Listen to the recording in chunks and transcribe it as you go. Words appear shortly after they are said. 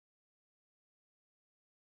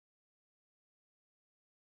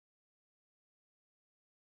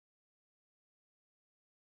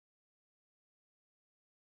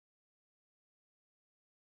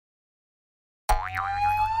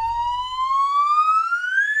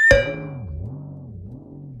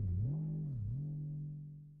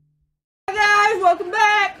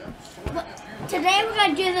today we're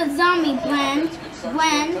gonna do the zombie blends,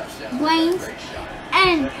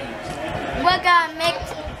 and we're gonna make.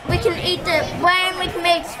 We can eat the brain. We can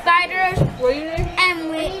make spiders, and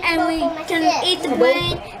we can eat the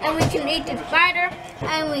brain, and we can eat the spider,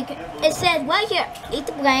 and we can. It says right here, eat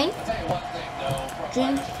the brain.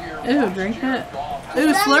 Drink. Ooh, drink it.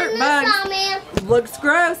 Ooh, slurp bugs. Looks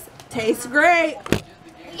gross. Tastes great.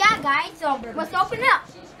 Yeah, guys. So let's open up.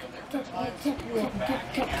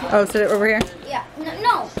 Oh, sit it over here. Yeah.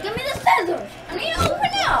 No, give me the scissors. I need to open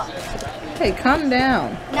it up. Hey, calm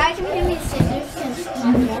down. Now you can give me the scissors.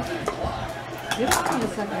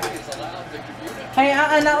 Hey,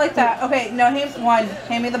 not like that. Okay, no,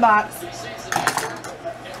 hand me the box.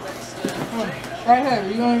 Right here.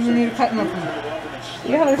 You don't even need to cut nothing.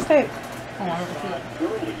 Yeah, there's tape.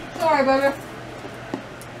 Sorry, baby.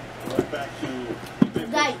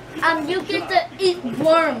 Guys, you get to eat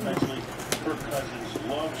worms.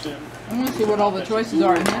 I'm gonna see what all the choices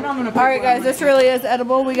are, and then I'm gonna. All right, guys, this really is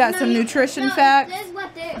edible. We got some nutrition facts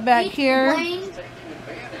back here.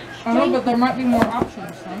 I know, but there might be more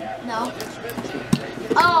options, huh? No.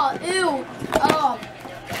 Oh, ew. Oh.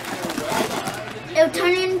 It'll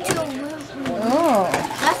turn into a Oh.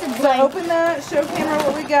 That's a brain. So open that. Show camera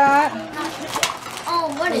what we got.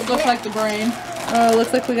 Oh, what is it? Looks like the brain. Oh, it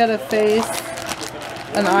looks like we got a face,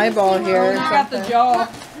 an eyeball here. We got the jaw.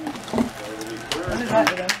 What is that?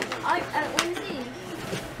 Let me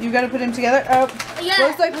see. You got to put them together. Oh, Yeah.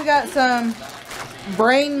 looks like we got some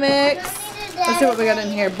brain mix. Let's see what we got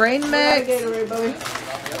in here. Brain mix.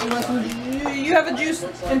 You have a juice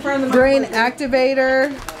in front of the brain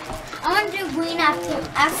activator. I want to do green after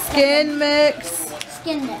Skin mix.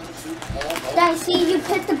 Skin mix. Guys, see, you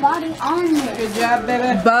put the body on there. Good job,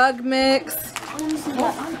 baby. Bug mix. Let me see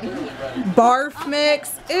that. Barf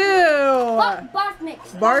mix. Ew. Barf mix.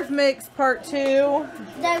 Barf mix part 2.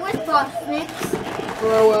 That was barf mix.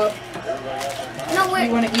 Throw up. No, wait.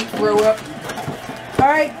 You want to eat throw up?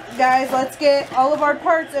 Alright, guys, let's get all of our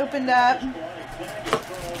parts opened up.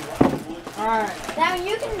 Alright. Now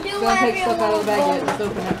you can do Don't whatever take you stuff out of the bag yet. Let's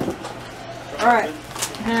open it. Alright.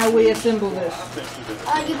 How we assemble this.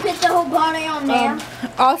 You put the whole body on there.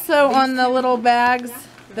 Also on the little bags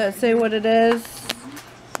that say what it is.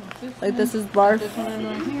 Like this is barf.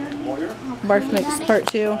 Barf mix part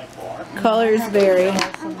 2. Colors vary.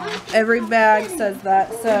 Every bag says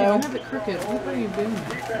that. So. I have it crooked. What are you doing?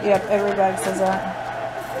 Yep, every bag says that.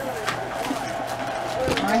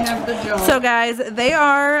 I have the jaw. So guys, they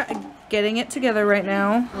are getting it together right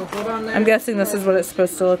now. I'm guessing this is what it's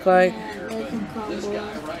supposed to look like.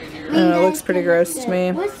 It looks pretty gross to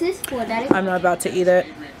me. What's this for, Daddy? I'm not about to eat it.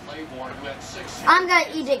 I'm gonna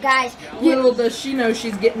eat it, guys. Little does she know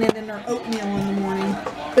she's getting it in her oatmeal in the morning.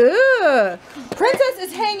 Ugh! Princess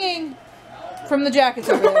is hanging from the jackets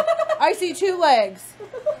over there. I see 2 legs.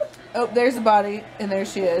 Oh, there's the body, and there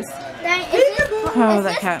she is. Is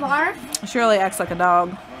this cat. barf? Shirley acts like a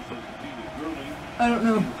dog. I don't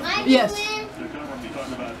know. Yes.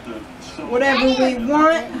 Whatever we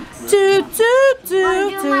want.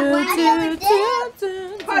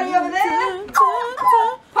 Potty over there.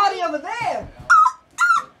 Potty over there.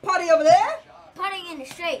 Potty over there. Potty in the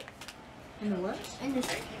straight. In the what? In the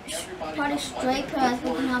potty straight, because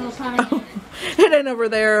we can have a potty. It ain't over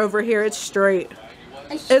there, over here. It's straight.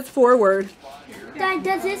 It's forward. Dad,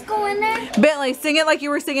 does this go in there? Bentley, sing it like you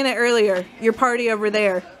were singing it earlier. Your party over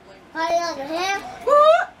there. Potty over here.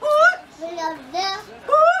 Potty over there.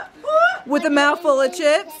 With a mouthful of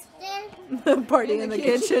chips. Party in the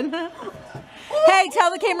kitchen. Hey,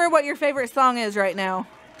 tell the camera what your favorite song is right now.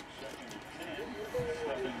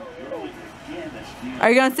 Are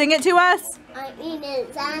you going to sing it to us? I'm eating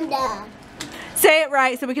Santa. Say it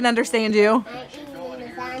right so we can understand you. I'm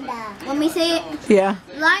eating Santa. Let me say it. Yeah.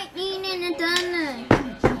 Lightning in the thunder.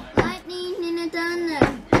 Lightning in the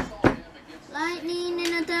thunder. Lightning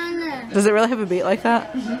in the thunder. Does it really have a beat like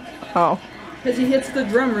that? Oh. Because he hits the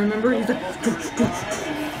drum, remember? He's like...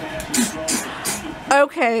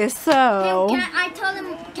 Okay, so... I told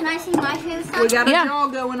him, can I see my favorite song? We got a draw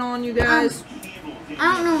going on, you guys.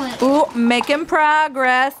 I don't know it. Ooh, making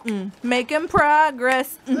progress. Making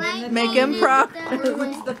progress. Making progress.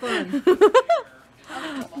 What's the fun?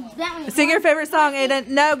 Sing your favorite song, Aiden.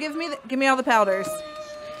 No, give me all the powders.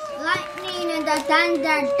 Lightning in the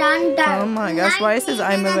thunder, thunder. Oh my gosh, why is his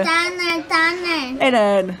eye moving? Thunder, thunder.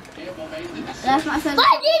 Aiden. That's my favorite.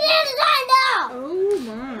 Lightning in the thunder. Oh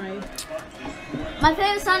my. My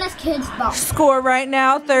favorite song is Kids Bop. Score right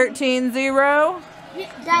now, 13-0.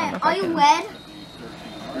 Dad, are you wed?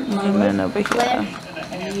 Zoom over here.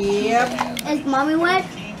 Wed? Yep. Is Mommy wed?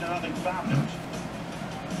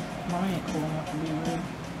 Mommy ain't cool enough to be rude.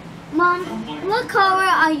 Mom, what color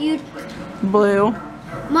are you? Blue.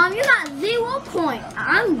 Mom, you got 0 points.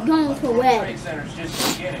 I'm going for red.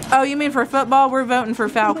 Oh, you mean for football? We're voting for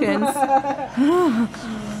Falcons.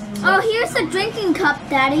 Oh, here's a drinking cup,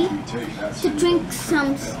 Daddy, to drink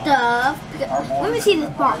some stuff. Let me see this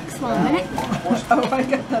box for a minute. Oh, I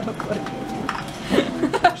got that look like.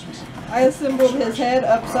 I assembled his head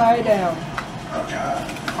upside down.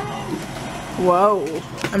 Whoa.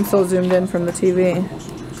 I'm so zoomed in from the TV.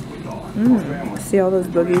 See all those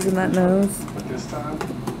boogies in that nose?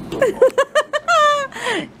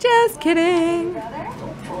 Just kidding.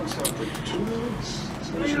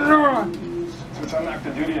 Since I'm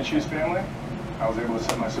active duty and she's family, I was able to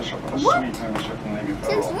set my sister up with a sweet membership in Navy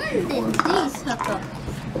Since Federal. when did these hook up?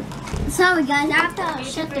 Sorry guys, I have to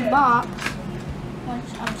shut the box.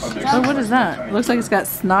 Oh, what is that? Looks like it's got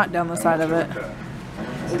snot down the side of it.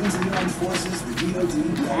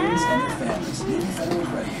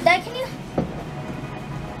 Dad, can you?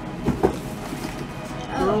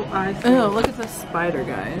 Girl, I Oh, look at the spider,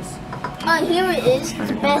 guys. Oh, here it is.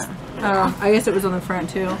 The best. Oh, I guess it was on the front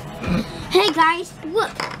too. Hey guys,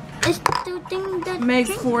 look. It's the thing that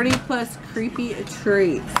Makes 40 plus creepy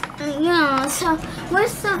treats. Yeah. So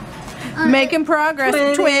where's the? Making progress.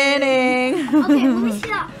 Twinning. Okay, let me see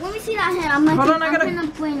that. Let me see that head. I'm like, Hold on, I I'm gotta- gonna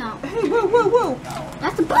bring out. Hey, whoa, whoa, whoa.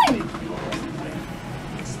 That's the button.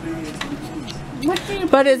 What do you?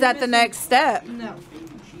 But is that the next step? No.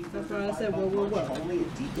 That's why I said whoa, whoa, whoa.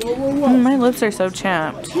 Whoa, whoa, whoa. My lips are so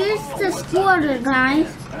chapped. Here's the squatter, guys.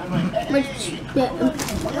 Which?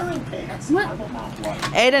 What?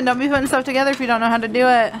 Aiden, don't be putting stuff together if you don't know how to do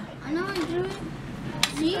it. I know I do it.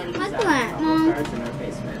 See, look at that, Mom.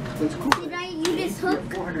 Did I use this hook?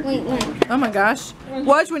 Wait. Oh my gosh.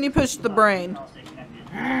 Watch when you push the brain.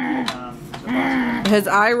 His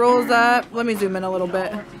eye rolls up. Let me zoom in a little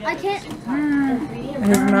bit. I can't.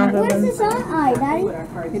 His mouth Where's opens. this other eye,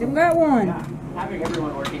 Daddy? He done got one.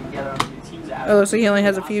 Oh, looks like he only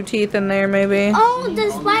has a few teeth in there, maybe. Oh,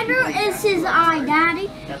 the spider is his eye, Daddy.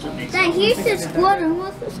 Dad, here's the squatter.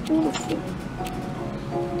 What's the squatter?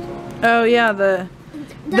 Oh yeah, the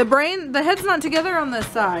brain, the head's not together on this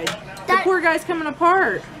side. The That- poor guy's coming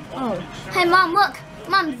apart. Oh. Hey, Mom, look.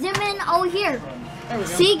 Mom, zoom in over here.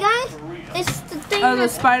 See, guys? It's the thing. Oh, the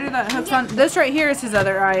that- spider that hooks on. This right here is his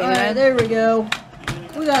other eye. Alright, Aiden. there we go.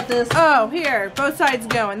 We got this. Oh, here, both sides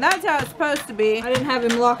going. That's how it's supposed to be. I didn't have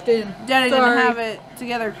him locked in. Daddy didn't Sorry. have it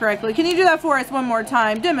together correctly. Can you do that for us one more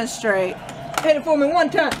time? Demonstrate. Hit it for me 1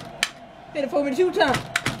 time. Hit it for me 2 times.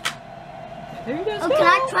 There you go. Oh, can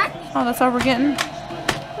I try? Oh, that's all we're getting.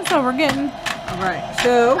 That's all we're getting. Alright,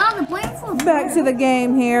 so. Oh, the blindfold. Back to the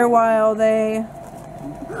game here while they.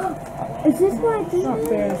 Is this what I do? Not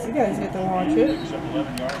fast. You guys get to watch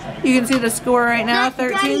it. You can see the score right now,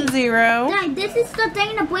 Daddy, 13-0. Dad, this is the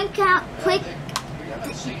thing to blink out quick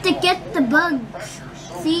to get the bugs.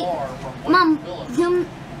 See? Mom, zoom,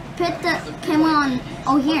 put the camera on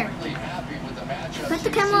over here. Put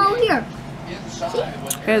the camera over here. See?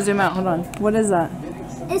 Okay, zoom out. Hold on. What is that?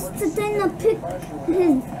 It's the thing to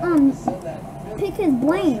pick his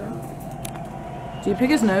brain. Do you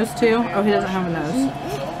pick his nose too? Oh, he doesn't have a nose.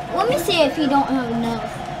 Let me see if he don't have a nose.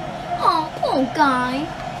 Oh, poor guy.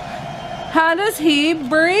 How does he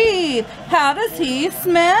breathe? How does he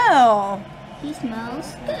smell? He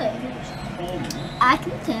smells good. I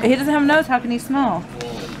can tell. He doesn't have a nose. How can he smell?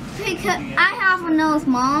 Because I have a nose,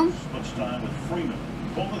 Mom. Much time with Freeman.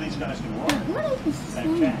 Both of these guys can run What is this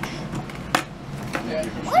and thing? catch.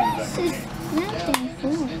 What is this nothing for?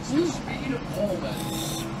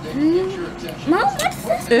 Mom, what's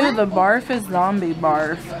this? Ooh, one? the barf is zombie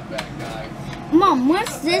barf. Mom,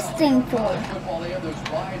 what's this thing for?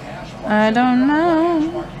 I don't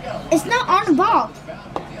know. It's not on the box.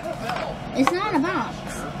 It's not on a box.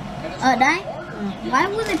 Dad? Why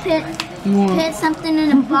would they put something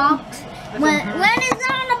in a box when it's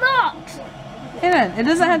not on the box? It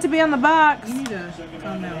doesn't have to be on the box. You need to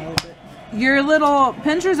calm down a little bit. Your little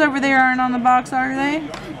pinchers over there aren't on the box, are they?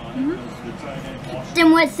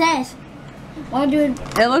 Then what's this? What do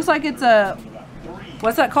It looks like it's a,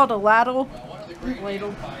 what's that called? A ladle?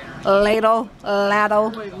 Ladle. Ladle. Ladle.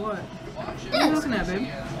 Wait, what? What are you this? looking at, babe?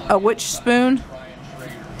 A witch spoon?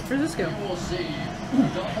 Where's this go?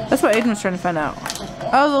 That's what Aiden was trying to find out.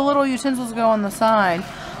 Oh, the little utensils go on the side.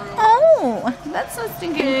 Oh, that's so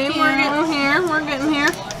stinking cute. We're getting here. We're getting here.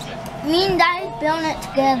 Me and Daddy building it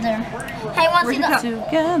together. Hey, want to see the?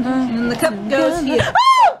 Together. And the cup goes here.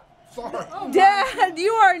 Dad,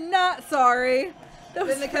 you are not sorry. That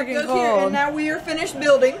was Then the cup freaking goes here. And cold. now we are finished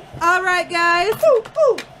building. All right, guys.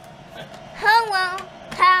 Hello,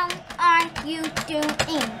 how are you doing?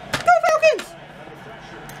 Go Falcons!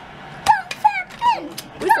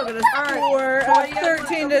 We still got a score of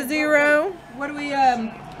 13-0. What are we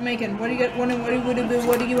making? What do you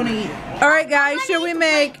want to eat? All right, guys, should we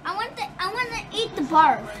make I want to eat the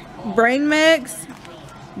barf. brain mix,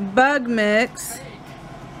 bug mix,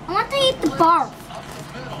 I want to eat the barf.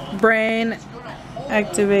 brain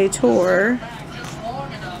activator?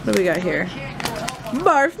 What do we got here?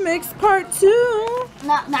 Barf mix part 2.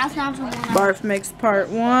 No, that's not the one. Barf mix part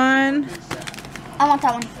 1. I want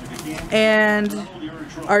that one. And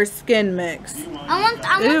our skin mix. I want.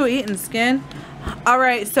 Ooh, eating skin. All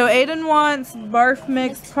right, so Aiden wants barf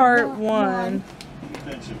mix part 1.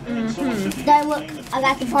 Then look, I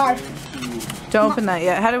got the barf. Don't open that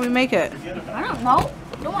yet. How do we make it? I don't know.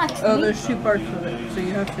 Don't want to Oh, eat. there's 2 parts of it, so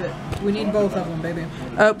you have to. We need both of them, baby.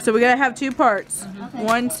 Oh, so we gotta have 2 parts.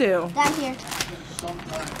 1, 2. Down here.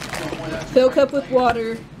 Fill cup with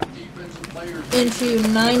water into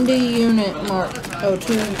 90 unit mark. Oh,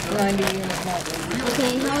 to 90 unit mark.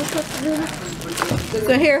 Okay, how am I supposed to do this?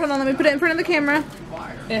 So here, hold on. Let me put it in front of the camera.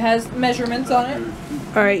 It has measurements on it.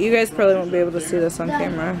 All right, you guys probably won't be able to see this on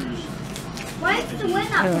camera. Why is the wind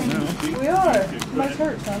I not don't playing? know. We are. My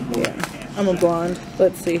shirt, son. Yeah, I'm a blonde.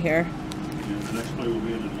 Let's see here.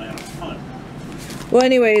 Well,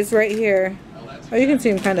 anyways, right here. Oh, you can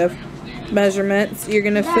see them kind of. Measurements. You're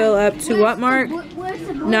gonna fill up to what mark? Where's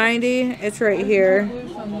the blue? 90. It's right here.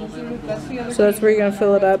 So that's where you're gonna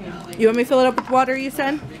fill it up. You want me to fill it up with water? You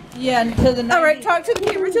said. Yeah, to the 90. All right. Talk to the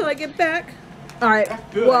camera till I get back. All right.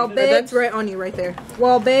 Well, That's babes, right on you, right there.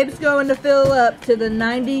 while babe's going to fill up to the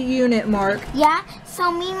 90 unit mark, Yeah,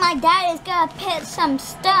 so me and my dad is gonna put some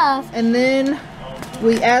stuff. and then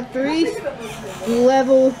we add 3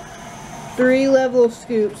 level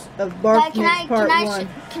scoops of barf Like, mix part 1.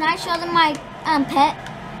 can I show them my pet?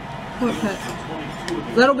 What pet?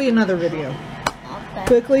 That'll be another video. Okay.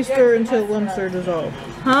 Quickly stir until lumps are dissolved.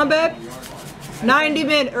 Huh, babe? 90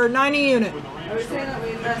 unit. I was saying that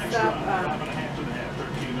we messed up.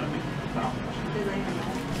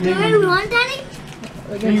 Do you want, Daddy?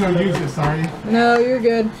 You're gonna use this, are you? No, you're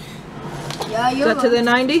good. Yeah, Is that to the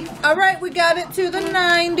 90? All right, we got it to the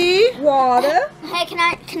 90. Water. Hey, can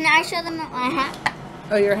I show them my hat?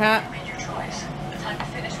 Oh, your hat.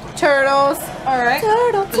 Turtles. All right.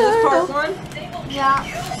 Turtle, This is part 1. Yeah.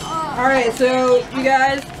 All right, so you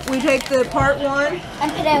guys, we take the part 1.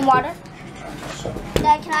 And put it in water.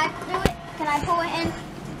 Dad, can I do it? Can I pull it in?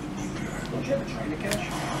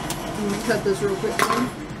 Cut this real quick.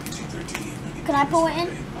 Can I pull it in?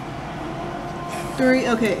 3.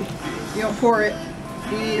 Okay. You don't pour it.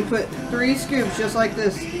 You need to put 3 scoops just like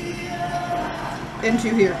this into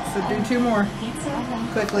here. So do 2 more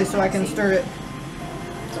quickly so I can stir it.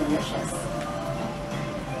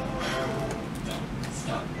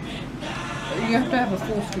 You have to have a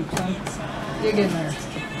full scoop, son. Dig in there.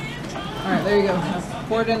 Alright, there you go. Now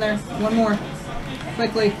pour it in there. 1 more.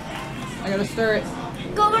 Quickly. I gotta stir it.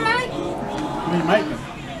 Go right. What are you making?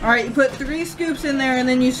 Alright, you put 3 scoops in there and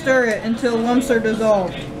then you stir it until lumps are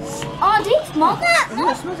dissolved. Oh, do you smell that? Ooh,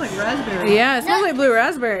 it smells like raspberry. Yeah, it smells like blue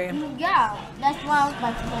raspberry. Yeah, that's what I was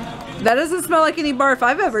about to say. That doesn't smell like any barf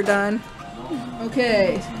I've ever done.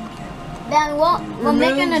 Okay. Then we're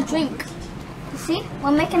making a drink. See?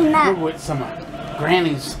 We're making that. With some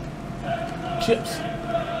Granny's chips.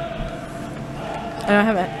 I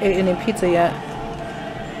haven't ate any pizza yet.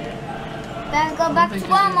 Then go back to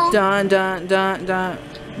Grandma. Dun dun dun dun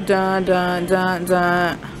dun dun dun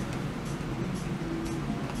dun.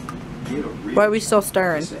 Why are we still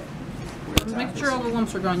stirring? Make sure all the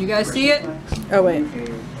lumps are gone. You guys see it? Oh wait. I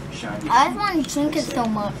just want to drink it so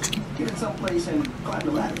much. There See,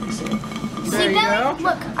 you Ben? go.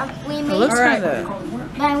 Look, we It made looks Alright. kind of.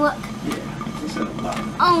 Ben, look.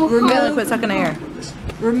 Oh, Yeah, look, quit sucking air.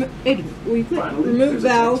 Remove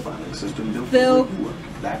valve. Fill.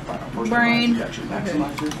 Brain. so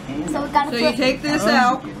we gotta So you put take this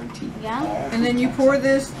out yeah, and then you pour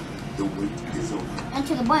this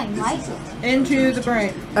into the brain, right? into the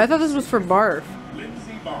brain. I thought this was for barf.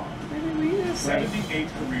 Lindsey Vonn,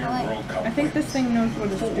 78th career World Cup. I think this thing knows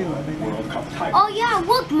what it's doing. World Cup title. Oh yeah,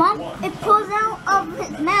 look, Mom. It pulls out of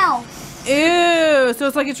his mouth. Ew, so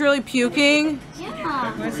it's like it's really puking?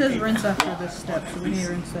 Yeah. It says rinse after this step, so we need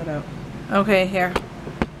to rinse that out. Okay, here.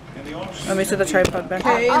 Let me set the tripod back.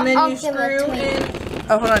 Okay, and then I'll you give it screw to you. in.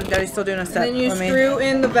 Oh, hold on. Daddy's still doing a step. Then you Let me- screw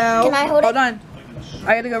in the valve. Can I hold Hold it? on.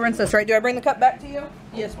 I gotta go rinse this, right? Do I bring the cup back to you?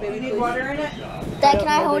 Yes, baby. Need Please. water in it? Dad, can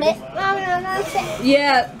I hold it? No.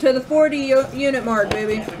 Yeah, to the 40 unit mark,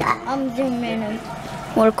 baby. I'm zooming in.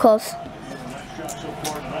 We're close.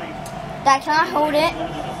 Dad, can I hold it?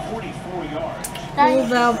 Pull Dad,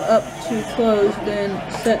 valve up to close, then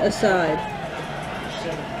set aside.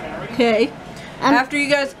 Okay. After you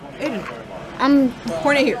guys, Aiden,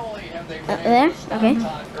 point it here. There? Okay.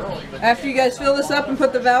 After you guys fill this up and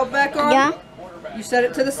put the valve back on, Yeah. you set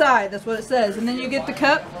it to the side. That's what it says. And then you get the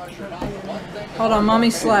cup. Hold on,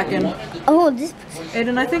 mommy's slacking. Oh, this.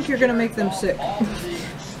 Aiden, I think you're going to make them sick.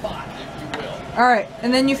 Alright,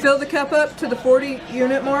 and then you fill the cup up to the 40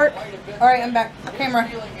 unit mark. Alright, I'm back. Camera.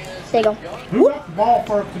 There you go. Who got the ball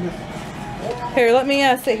first in this? Here, let me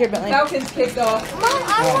sit here, Bentley. Falcon's kicked off. Mom,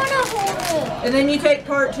 I want to hold it. And then you take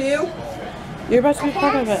part 2. You're about to be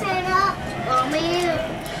part of it. Set up. Mommy,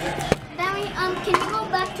 can you go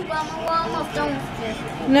back to Mama while I'm almost done with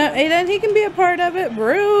this? No, Aiden, he can be a part of it.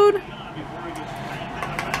 Rude.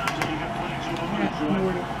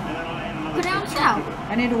 Put down the towel.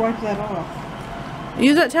 I need to wipe that off.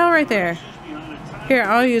 Use that towel right there. Here,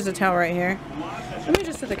 I'll use a towel right here. Let me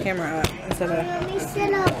just set the camera up instead of... Let me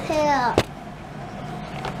sit up here.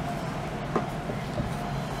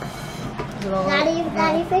 Is it all right?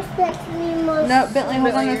 Daddy, fix that to me most. No, Bentley, hold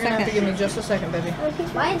on Bentley, a you're going to have to second. give me just a second, baby.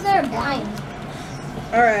 Why is there a blind?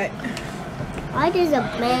 Alright. Why there's a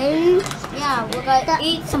blind? Yeah, we're gonna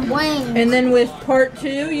eat some wings. And then with part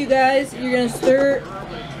 2, you guys, you're going to stir,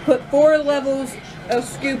 put 4 levels of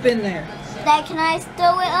scoop in there. Dad, can I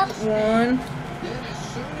stir it up? 1,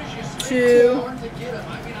 2,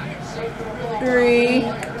 3,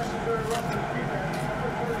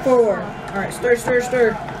 4. Alright, stir, stir,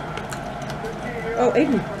 stir. Oh,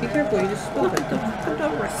 Aiden, be careful, you just spilled it.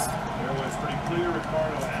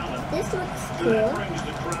 This looks cool.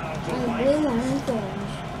 And blue and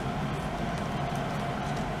orange.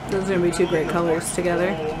 Those are going to be 2 great colors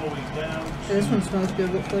together. This one smells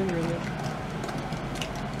good. What flavor is it?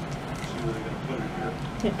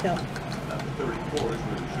 Can't tell.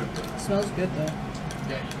 Smells good though.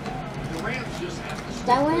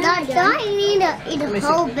 That one? No, I need to eat a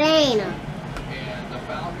whole vein.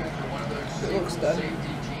 It looks good.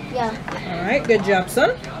 Yeah. Alright, good job,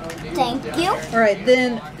 son. Thank you. Alright,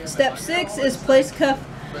 then step 6 is place cup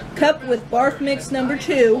with barf mix number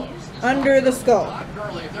 2 under the skull.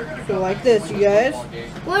 So like this, you guys.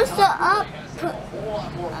 Where's the up?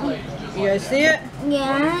 You guys see it?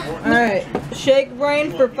 Yeah. Alright, shake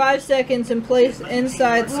brain for 5 seconds and place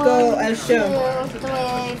inside skull as shown. 1, 2,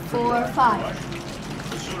 3, 4, 5.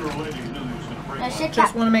 Now shake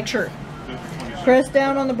Just that. want to make sure. Press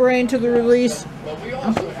down on the brain to the release.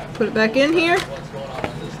 Put it back in here.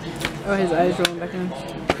 Oh, his eyes rolling back in.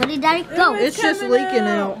 Where did Daddy go? It's just coming leaking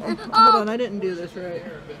out. out. Hold on, I didn't do this right.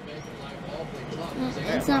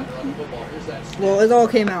 It's not. Well, it all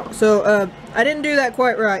came out. So, I didn't do that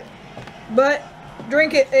quite right. But,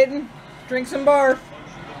 drink it, Aiden. Drink some barf.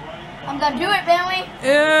 I'm gonna do it, Bentley.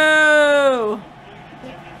 Ew!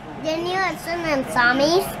 Didn't you have some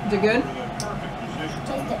Samis? Is it good?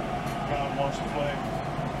 Taste it.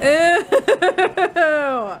 Ew!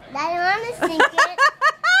 Daddy, want to sink it?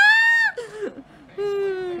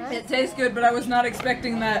 It tastes good, but I was not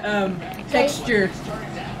expecting that texture.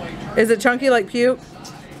 Is it chunky like puke?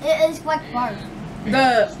 It is like barf.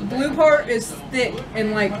 The blue part is thick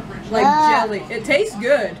and like jelly. It tastes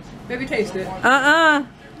good. Baby, taste it. Uh-uh.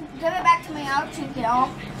 Give it back to me. I'll drink it all.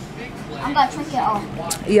 I'm gonna drink it all.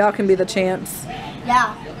 Y'all can be the champs.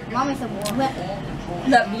 Yeah. Mommy's a whip.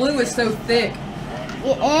 That blue is so thick.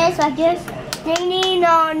 It is. I just ding ding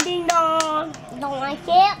dong ding dong. Don't like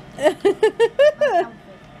it?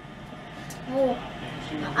 Oh,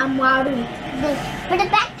 I'm wild. Put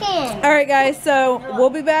it back in. Alright guys, so we'll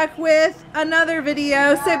be back with another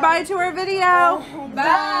video. Say bye to our video.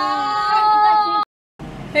 Bye!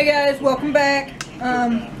 Hey guys, welcome back.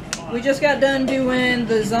 We just got done doing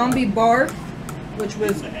the zombie barf, which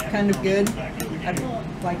was kind of good. I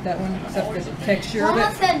like that one, except the texture of Mama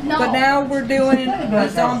it. said no. But now we're doing the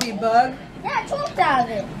zombie bug. Yeah, I talked out of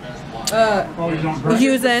it.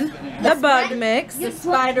 Using the bug mix. The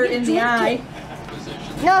spider in the eye.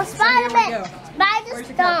 No, Here we Spider-Man. go. Spider Where's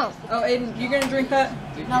the cup? stomp. Oh, Aiden, you gonna drink that?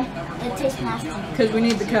 No, it tastes nasty. Because we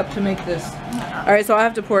need the cup to make this. Alright, so I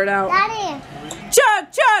have to pour it out. Daddy.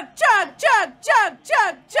 Chug, chug, chug, chug, chug,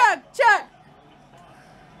 chug, chug, chug.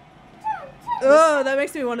 Oh, that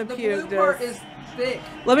makes me want to The puke. blue part dude. is thick.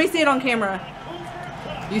 Let me see it on camera.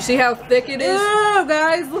 You see how thick it is? Ew,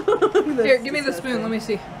 guys. Look at this. Here, give me the spoon. Let me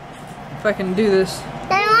see if I can do this.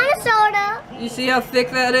 Daddy want a soda. You see how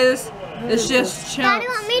thick that is? It's just Daddy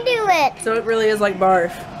chunks. want me to do it. So it really is like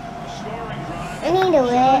barf. I need to do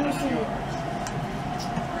it.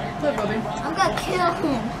 Look, Bubby. I'm gonna kill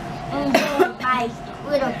him and go my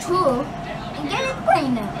little tool and get his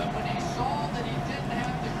brain out.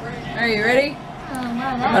 Are you ready? I'm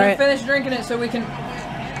gonna Alright. finish drinking it so we can.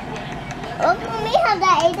 Look at me have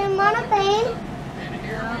that Aiden monoplane.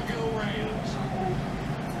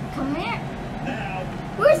 Come here.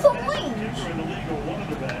 Where's the wings?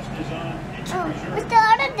 What's the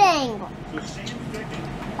other thing?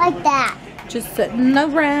 Like that. Just sitting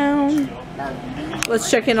around.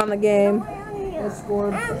 Let's check in on the game. Let's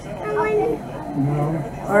score.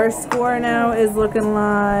 Our score now is looking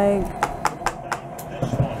like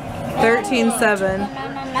 13-7.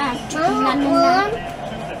 No.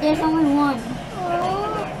 There's only one.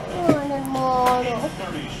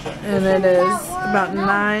 And it is about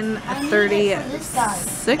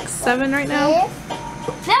 9:36-7 right now.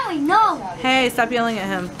 Family, no. Hey, stop yelling at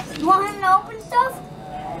him. You want him to open stuff?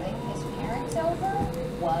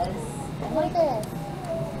 Look at this.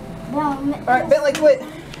 Alright, Bentley, quit.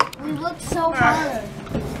 We looked so hard.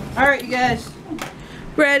 Alright, you guys.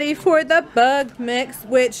 Ready for the bug mix,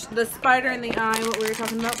 which the spider in the eye, what we were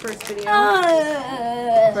talking about first video.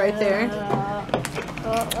 Right there.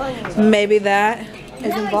 Maybe that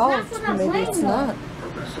is involved. Maybe it's not.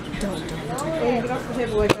 Hey, get off the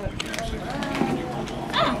table like that.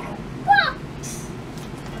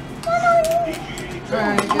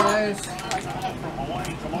 Alright, guys.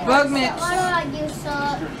 Bug mix. Why don't I use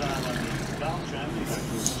salt?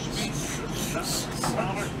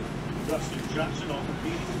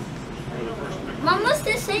 Mom, what's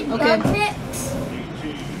this say? Okay. Bug mix?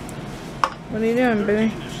 What are you doing,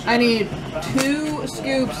 baby? I need 2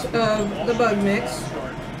 scoops of the bug mix.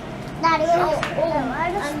 Daddy, a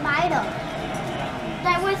spider.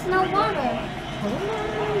 That was no water.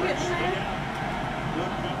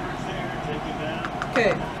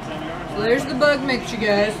 Okay, so there's the bug mix, you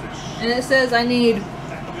guys. And it says I need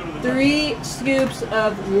 3 scoops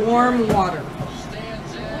of warm water.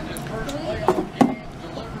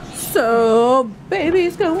 So,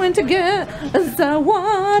 baby's going to get the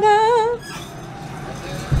water.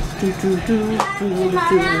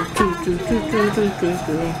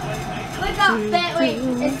 Wake up, Bentley.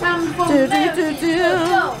 It's time for Do, do, therapy. do, do.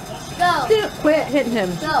 Go. Quit hitting him.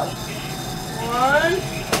 Go. 1,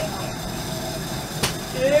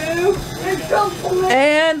 2,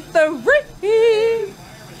 And 3.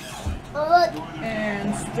 Look,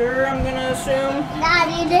 and stir, I'm gonna assume.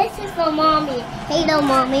 Daddy, this is for Mommy. Hey, no,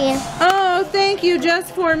 Mommy. Oh, thank you,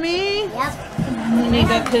 just for me. Yep. We need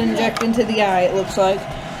that to inject into the eye, it looks like.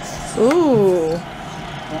 Ooh.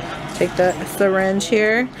 Take that syringe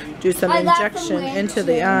here. Do some I got some injection wind into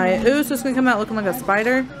the eye. Ooh, so it's gonna come out looking like a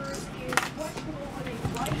spider.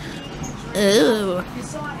 Ooh.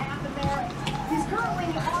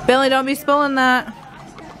 Billy, don't be spilling that.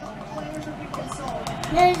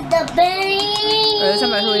 There's the berry. Oh, they're talking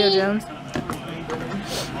about Julio Jones.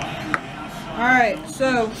 Alright,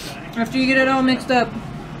 so after you get it all mixed up,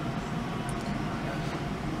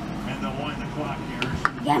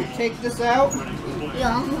 Yeah. take this out,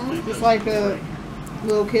 Yeah. just like a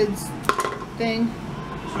little kid's thing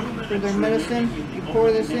for their medicine. You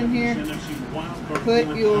pour this in here, put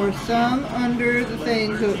your thumb under the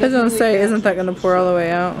thing so it I was doesn't gonna say, leak out. isn't that gonna pour all the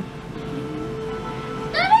way out?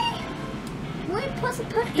 Daddy, where are you supposed to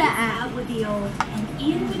put that Out with the old and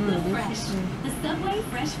in with the fresh. The Subway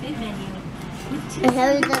Fresh Fit menu. With 2 And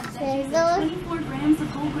here's the vegetables, potato. 24 grams of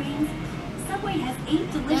whole grains. Subway has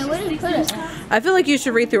 8 delicious where do you put 6-inch it? cups. I feel like you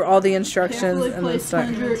should read through all the instructions Carefully and then place start.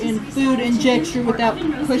 plunger in food injector without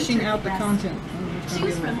pushing out the content.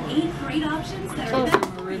 Choose from 8 great options that are Get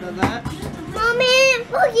rid of that. Mommy,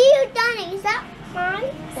 look, you done it. Is that mine?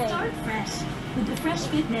 Start fresh with the Fresh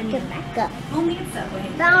Fit menu. Back up. Only at Subway.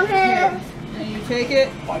 Down here. And you take it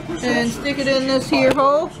and stick it in this here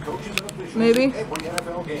hole. Maybe.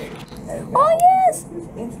 Oh, yes.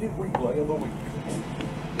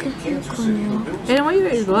 And why you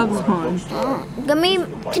got your gloves on?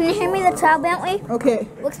 Can you hear me the child, Bentley? Okay.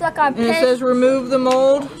 Looks like our And it pig. says remove the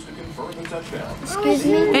mold. Excuse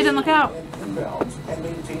me. Aiden, look out.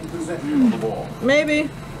 Maybe.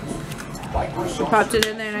 Popped it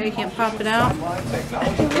in there, now you can't pop it out.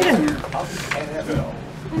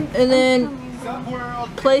 And then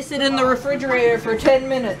place it in the refrigerator for 10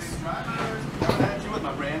 minutes.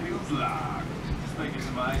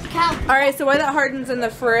 Alright, so while that hardens in the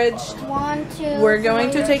fridge, 1, 2, we're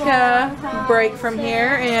going to take a break from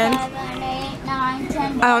here, and 7, 8, 9,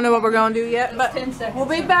 10. I don't know what we're going to do yet, but we'll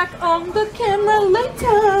be back on the camera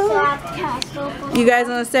later. You guys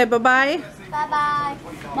want to say bye-bye? Bye-bye.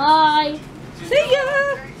 Bye. See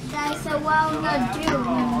ya! Guys, so what we're going to do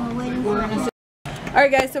when we're waiting for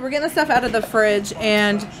Alright guys, so we're getting the stuff out of the fridge,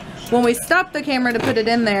 and when we stopped the camera to put it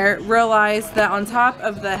in there, realized that on top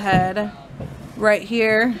of the head, right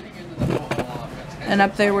here, and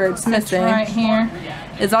up there where it's missing, Right here.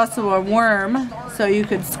 is also a worm, so you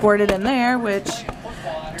could squirt it in there, which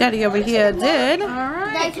Daddy over here did.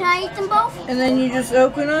 Alright. Dad, can I eat them both? And then you just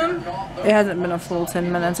open them. It hasn't been a full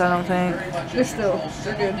 10 minutes, I don't think.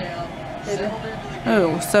 They're good.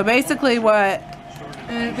 Oh, so basically what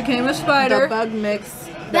And it became a the spider. bug mix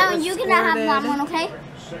Now that was you can have that one, okay?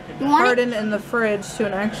 You want it? hardened in the fridge to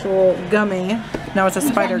an actual gummy. No, it's a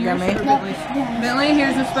spider gummy. Bentley,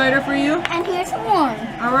 here's a spider for you. And here's one.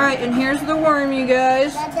 Alright, and here's the worm, you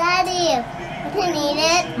guys. Daddy, you can eat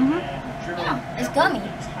it. Yeah, it's gummy.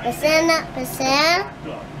 Percent.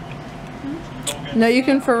 No, you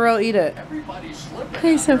can for real eat it.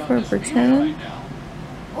 Hey, so for pretend.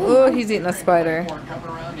 Oh, he's eating a spider.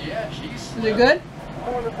 Is it good?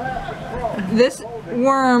 This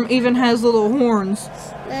worm even has little horns.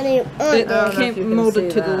 Daddy, It don't know if can't you can mold see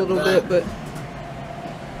it to that, a little bit, but.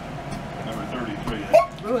 Number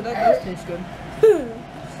 33. Oh, that does taste good.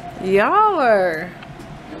 Yaller.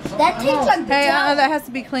 That tastes like Hey, Jello. that has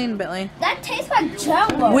to be clean, Bentley. That tastes like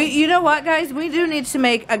Jello. You know what, guys? We do need to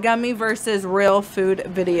make a gummy versus real food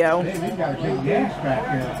video. Hey, we got a big gas back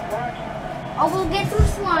here. I'll go get some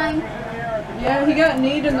slime. Yeah, he got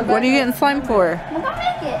need in the back. What are you getting slime for? We're gonna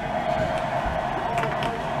make it.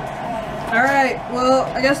 Alright, well,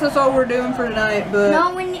 I guess that's all we're doing for tonight, but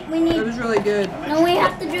No, we it need. was really good. No, we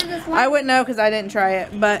have to do this one. I wouldn't know because I didn't try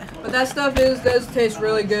it, but But that stuff does taste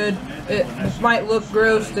really good. It might look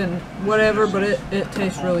gross and whatever, but it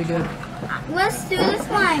tastes really good. Let's do the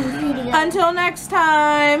slime video. until next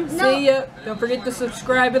time. No. See ya. Don't forget to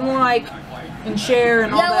subscribe and like and share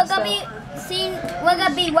and all Yeah, that we're gonna stuff. we're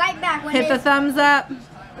gonna be right back when Hit the thumbs up.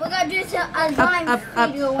 we're gonna do a slime up,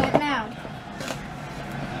 up. video right now.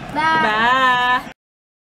 Bye. Bye.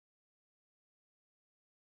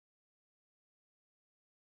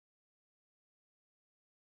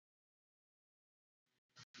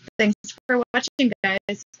 Thanks for watching,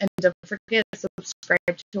 guys, and don't forget to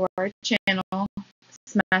subscribe to our channel.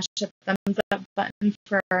 Smash the thumbs up button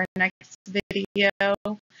for our next video.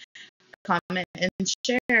 Comment and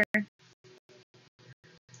share.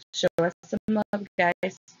 Show us some love,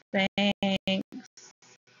 guys. Thanks.